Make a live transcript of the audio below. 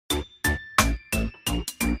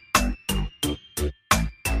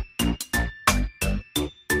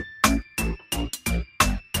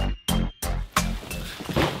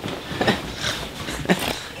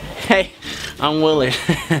I'm Willard.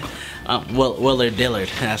 Willard Dillard,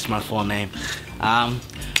 that's my full name.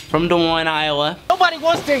 From Des Moines, Iowa. Nobody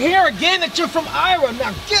wants to hear again that you're from Iowa.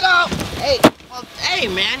 Now get out! Hey, well, hey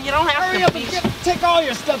man, you don't have Hurry to up and take all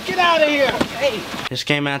your stuff. Get out of here. Hey. Just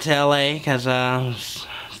came out to LA because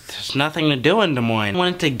there's nothing to do in Des Moines. I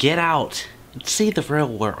wanted to get out and see the real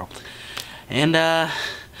world. And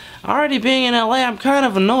already being in LA, I'm kind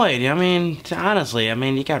of annoyed. I mean, honestly,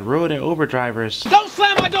 you got rude Uber drivers. Don't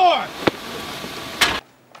slam my door!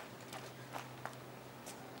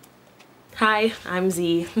 Hi, I'm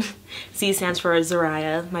Z. Z stands for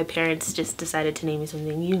Zariah. My parents just decided to name me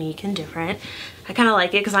something unique and different. I kind of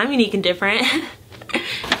like it because I'm unique and different.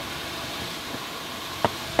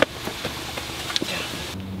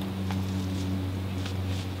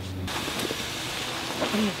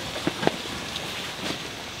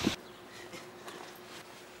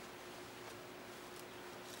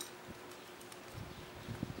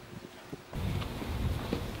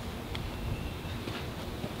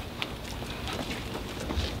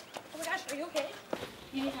 Are you okay?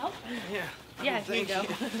 You need help? Yeah. Yeah, here you go.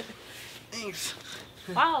 Thanks.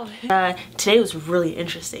 Wow. Today was really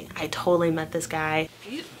interesting. I totally met this guy.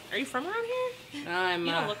 Are you from around here? You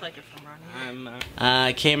don't look like you're from around here.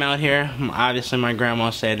 I came out here. Obviously, my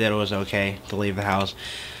grandma said that it was okay to leave the house.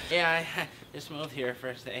 Yeah, I just moved here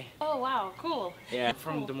first day. Oh wow, cool. Yeah,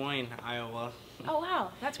 from Des Moines, Iowa. Oh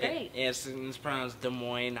wow, that's great. It's pronounced Des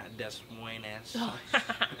Moines, not Des Moines. Oh.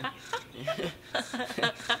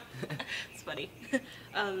 It's funny.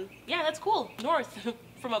 Yeah, that's cool. North.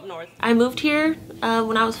 From up north. I moved here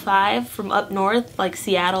when I was 5 from up north, like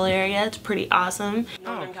Seattle area. It's pretty awesome.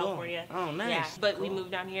 Northern California. Oh, nice. Yeah, but cool. We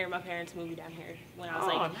moved down here. My parents moved down here when I was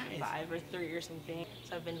like 5 or 3 or something.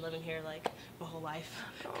 So I've been living here like my whole life,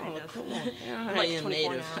 kind of. Cool. Yeah, I'm like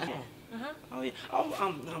 24 now. Oh, yeah. Oh,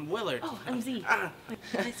 I'm Willard. Oh, I'm Z.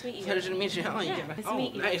 Nice to meet you. Pleasure to meet you. Oh, yeah, nice to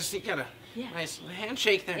meet you. Nice. You got a nice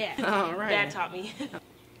handshake there. Yeah. All right. Dad taught me.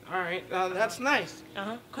 All right. That's nice.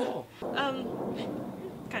 Cool.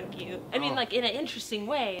 Kind of cute. I mean, like in an interesting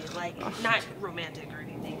way, like not romantic or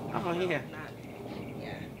anything. Oh yeah.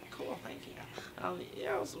 Yeah. Cool. Thank you.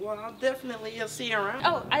 Yeah. Well, I'll definitely see you around.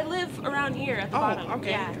 Oh, I live around here at the bottom.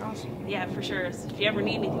 Okay. Yeah. Awesome. Yeah, for sure. So if you ever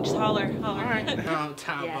need anything, just holler. All right.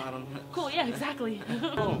 Top bottom. Cool. Yeah. Exactly.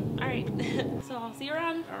 Cool. All right. So I'll see you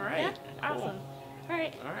around. All right. Yeah. Cool. Awesome. All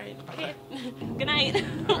right. All right. Okay. Good night.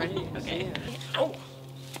 All right. Okay. Oh.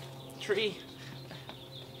 Tree.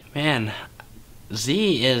 Man,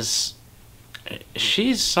 Z is.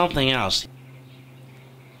 She's something else.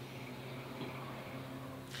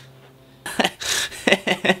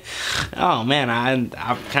 Oh man, I'm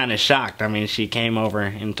kind of shocked. I mean, she came over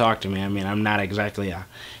and talked to me. I mean, I'm not exactly a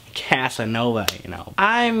Casanova, you know.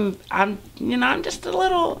 I'm just a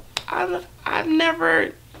little. I've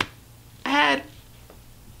never had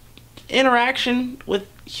interaction with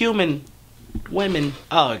human women.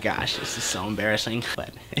 Oh gosh, this is so embarrassing,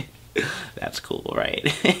 but that's cool,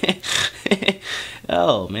 right?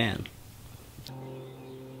 Oh man.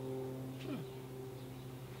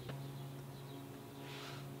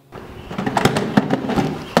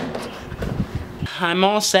 I'm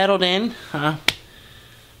all settled in.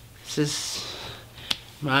 This is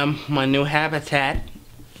my new habitat.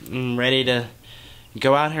 I'm ready to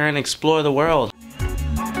go out here and explore the world.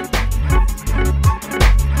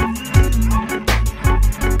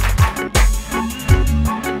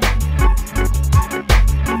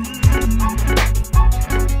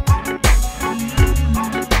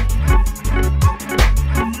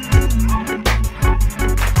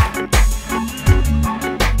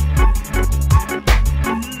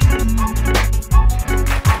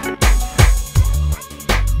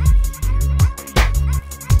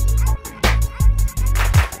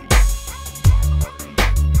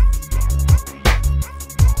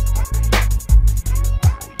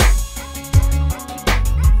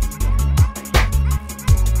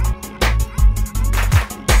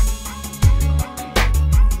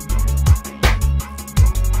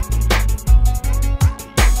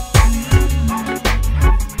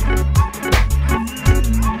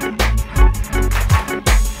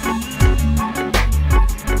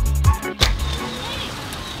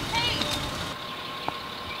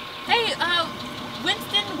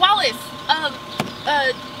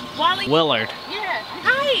 Willard. Yeah.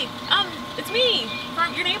 Hi. It's me.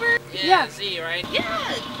 From your neighbor? Yeah. Z, right?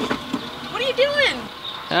 Yeah. What are you doing?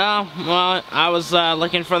 Oh, well, I was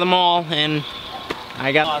looking for the mall and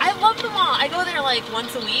I got. I love the mall. I go there like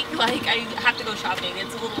once a week. Like I have to go shopping.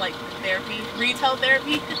 It's a little like therapy, retail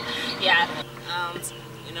therapy. Yeah.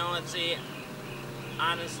 You know what? See,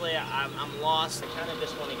 honestly, I'm lost. I kind of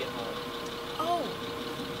just want to get home. Oh.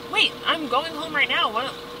 Wait, I'm going home right now. Why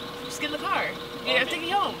don't just get in the car? Yeah, I'm taking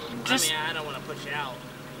you home. Just... I mean, I don't want to push you out.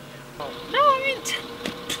 No, I mean,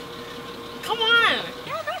 come on.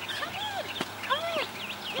 Yeah, no, come on. Come on.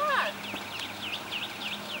 Yeah.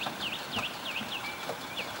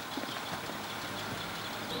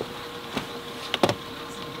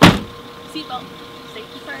 Seatbelt.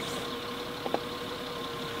 Safety first.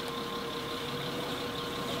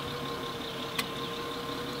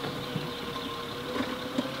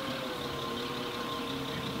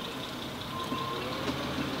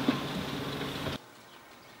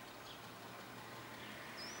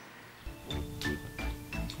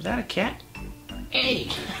 Is that a cat? Hey!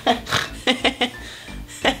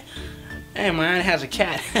 Hey, my aunt has a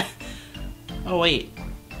cat. Oh wait,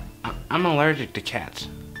 I'm allergic to cats.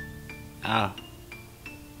 Oh.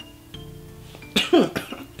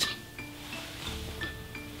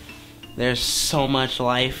 There's so much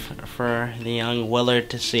life for the young Willard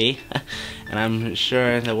to see, and I'm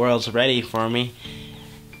sure the world's ready for me.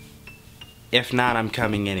 If not, I'm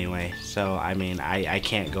coming anyway. So, I mean, I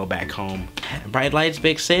can't go back home. Bright lights,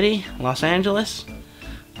 big city, Los Angeles.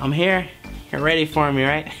 I'm here. You're ready for me,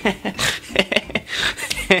 right?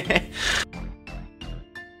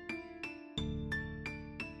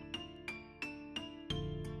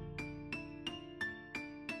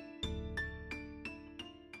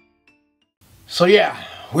 So yeah,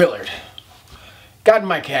 Willard got in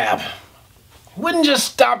my cab. Wouldn't just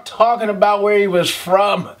stop talking about where he was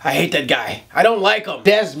from. I hate that guy. I don't like him.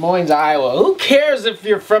 Des Moines, Iowa. Who cares if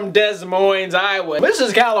you're from Des Moines, Iowa? This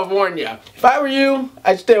is California. If I were you,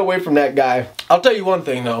 I'd stay away from that guy. I'll tell you one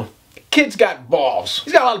thing though. The kid's got balls.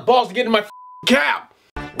 He's got a lot of balls to get in my cab.